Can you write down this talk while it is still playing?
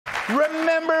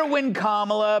Remember when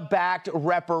Kamala backed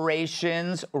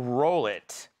reparations? Roll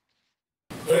it.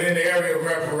 But in the area of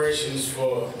reparations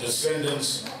for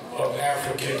descendants of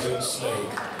Africans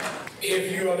enslaved,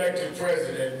 if you elected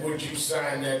president, would you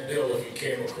sign that bill if it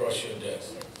came across your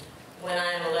desk? When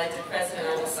I am elected president,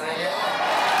 I will sign it.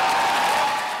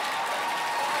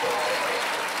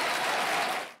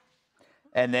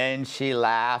 And then she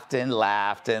laughed and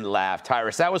laughed and laughed.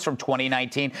 Tyrus, that was from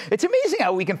 2019. It's amazing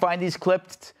how we can find these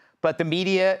clips, but the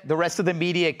media, the rest of the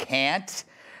media can't.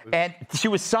 And she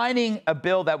was signing a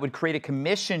bill that would create a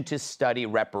commission to study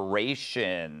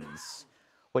reparations.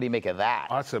 What do you make of that?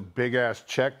 That's a big-ass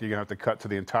check you're going to have to cut to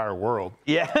the entire world.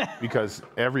 Yeah. Because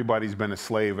everybody's been a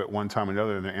slave at one time or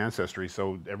another in their ancestry,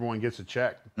 so everyone gets a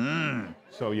check.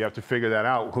 So you have to figure that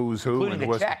out, who's who. Including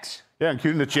and the checks. Yeah,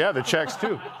 including the checks,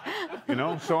 too. You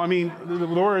know? So, I mean, the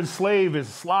word slave is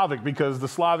Slavic because the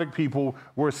Slavic people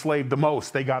were enslaved the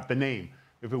most. They got the name.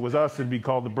 If it was us, it'd be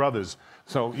called the brothers.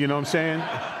 So, you know what I'm saying?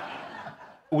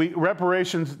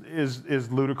 Reparations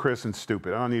is ludicrous and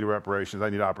stupid. I don't need reparations. I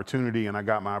need opportunity, and I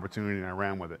got my opportunity, and I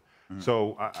ran with it.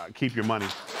 So keep your money.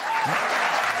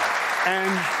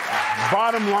 And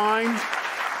bottom line,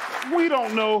 we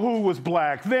don't know who was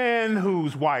black then,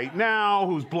 who's white now,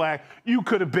 who's black. You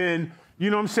could have been,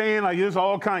 you know what I'm saying? Like, there's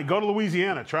all kinds. Go to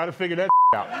Louisiana. Try to figure that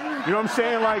out. You know what I'm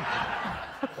saying? Like,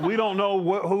 we don't know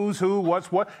who's who,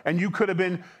 what's what. And you could have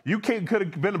been, could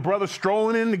have been a brother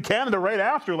strolling into Canada right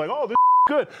after, like, oh, this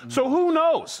good. So who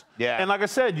knows? Yeah. And like I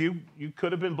said, you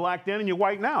could have been black then and you're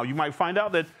white now. You might find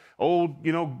out that old,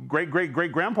 you know,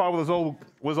 great-great-great-grandpa was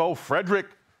old Frederick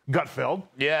Gutfeld.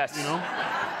 Yes. You know?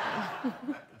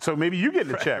 So maybe you get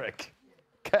the check.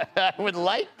 I would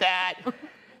like that.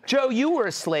 Joe, you were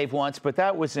a slave once, but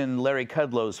that was in Larry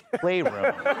Kudlow's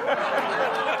playroom.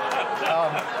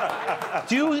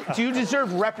 Do you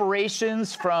deserve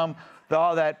reparations from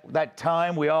all that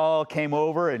time we all came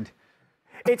over and...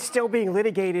 It's still being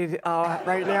litigated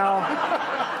right now,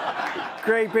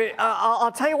 Greg. But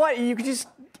I'll tell you what, you could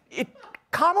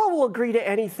Kamala will agree to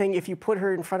anything if you put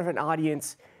her in front of an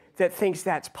audience that thinks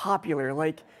that's popular.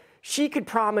 Like, she could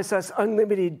promise us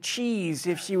unlimited cheese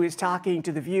if she was talking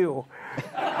to The View.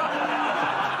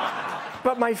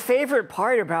 But my favorite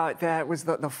part about that was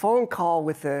the phone call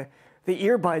with the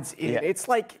earbuds in. Yeah. It's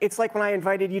like when I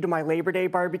invited you to my Labor Day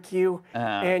barbecue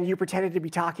and you pretended to be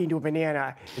talking to a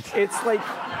banana. It's like,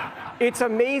 it's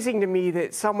amazing to me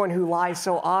that someone who lies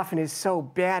so often is so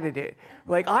bad at it.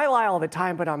 Like, I lie all the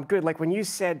time, but I'm good. Like when you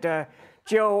said,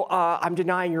 Joe, I'm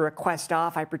denying your request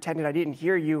off. I pretended I didn't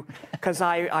hear you because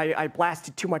I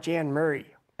blasted too much Anne Murray.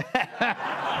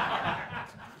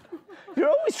 You're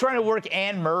always trying to work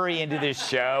Anne Murray into this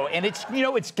show, and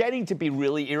it's getting to be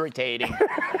really irritating.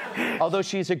 Although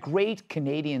she's a great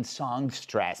Canadian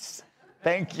songstress.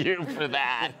 Thank you for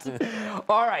that.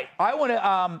 All right, I want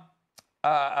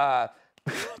to,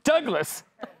 Douglas.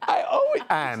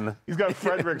 Anne. He's got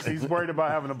Fredericks. He's worried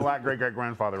about having a black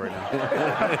great-great-grandfather right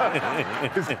now.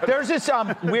 There's this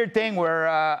weird thing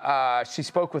where she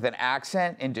spoke with an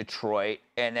accent in Detroit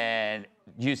and then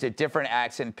used a different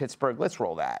accent in Pittsburgh. Let's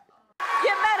roll that.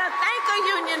 You better thank a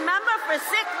union member for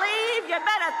sick leave. You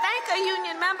better thank a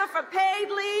union member for paid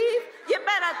leave. You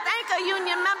better thank a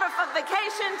union member for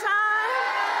vacation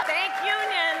time. Thank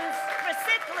unions for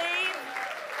sick leave.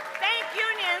 Thank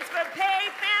unions for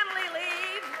paid family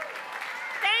leave.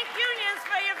 Thank unions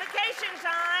for your vacation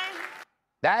time.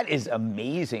 That is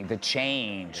amazing, the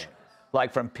change.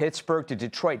 Like from Pittsburgh to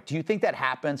Detroit. Do you think that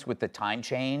happens with the time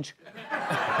change?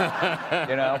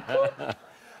 You know?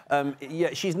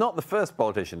 Yeah, she's not the first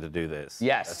politician to do this.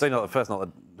 Yes. Certainly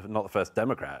not the first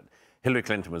Democrat. Hillary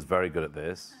Clinton was very good at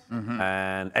this,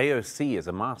 and AOC is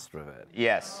a master of it.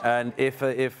 Yes. And if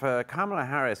Kamala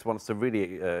Harris wants to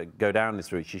really go down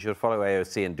this route, she should follow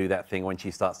AOC and do that thing when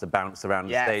she starts to bounce around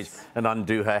the stage and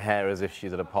undo her hair as if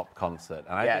she's at a pop concert.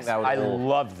 And I think that was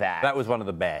love that. That was one of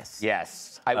the best.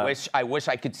 Yes. I wish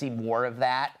I could see more of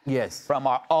that. Yes. From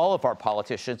all of our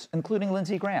politicians, including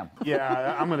Lindsey Graham.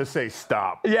 Yeah, I'm going to say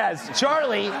stop. Yes,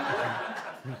 Charlie.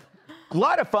 A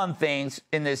lot of fun things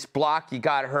in this block. You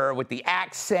got her with the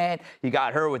accent. You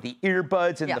got her with the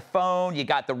earbuds and the phone. You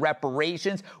got the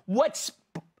reparations. What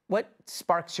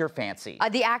sparks your fancy?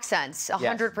 The accents,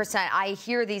 100%. Yes. I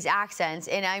hear these accents,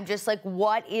 and I'm just like,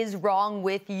 what is wrong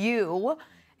with you?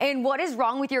 And what is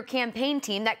wrong with your campaign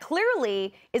team that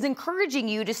clearly is encouraging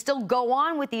you to still go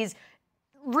on with these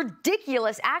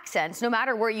ridiculous accents no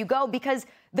matter where you go, because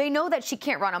they know that she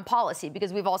can't run on policy,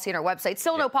 because we've all seen her website.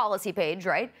 Still no policy page,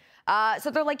 right? So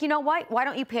they're like, you know what? Why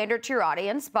don't you pander to your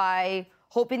audience by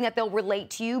hoping that they'll relate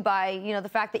to you by, the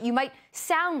fact that you might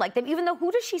sound like them, even though who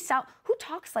does she sound? Who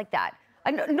talks like that?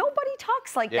 Nobody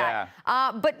talks like that.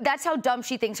 But that's how dumb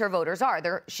she thinks her voters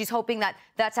are. She's hoping that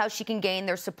that's how she can gain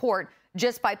their support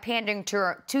just by pandering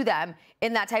to them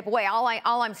in that type of way. All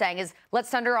I'm saying is let's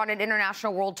send her on an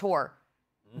international world tour.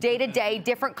 Day to day,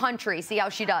 different country, see how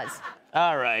she does.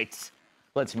 All right.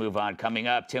 Let's move on. Coming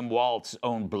up, Tim Walt's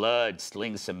Own Blood,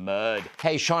 Sling Some Mud.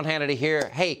 Hey, Sean Hannity here.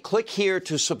 Hey, click here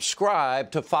to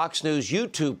subscribe to Fox News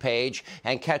YouTube page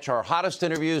and catch our hottest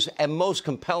interviews and most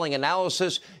compelling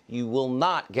analysis. You will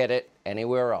not get it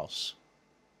anywhere else.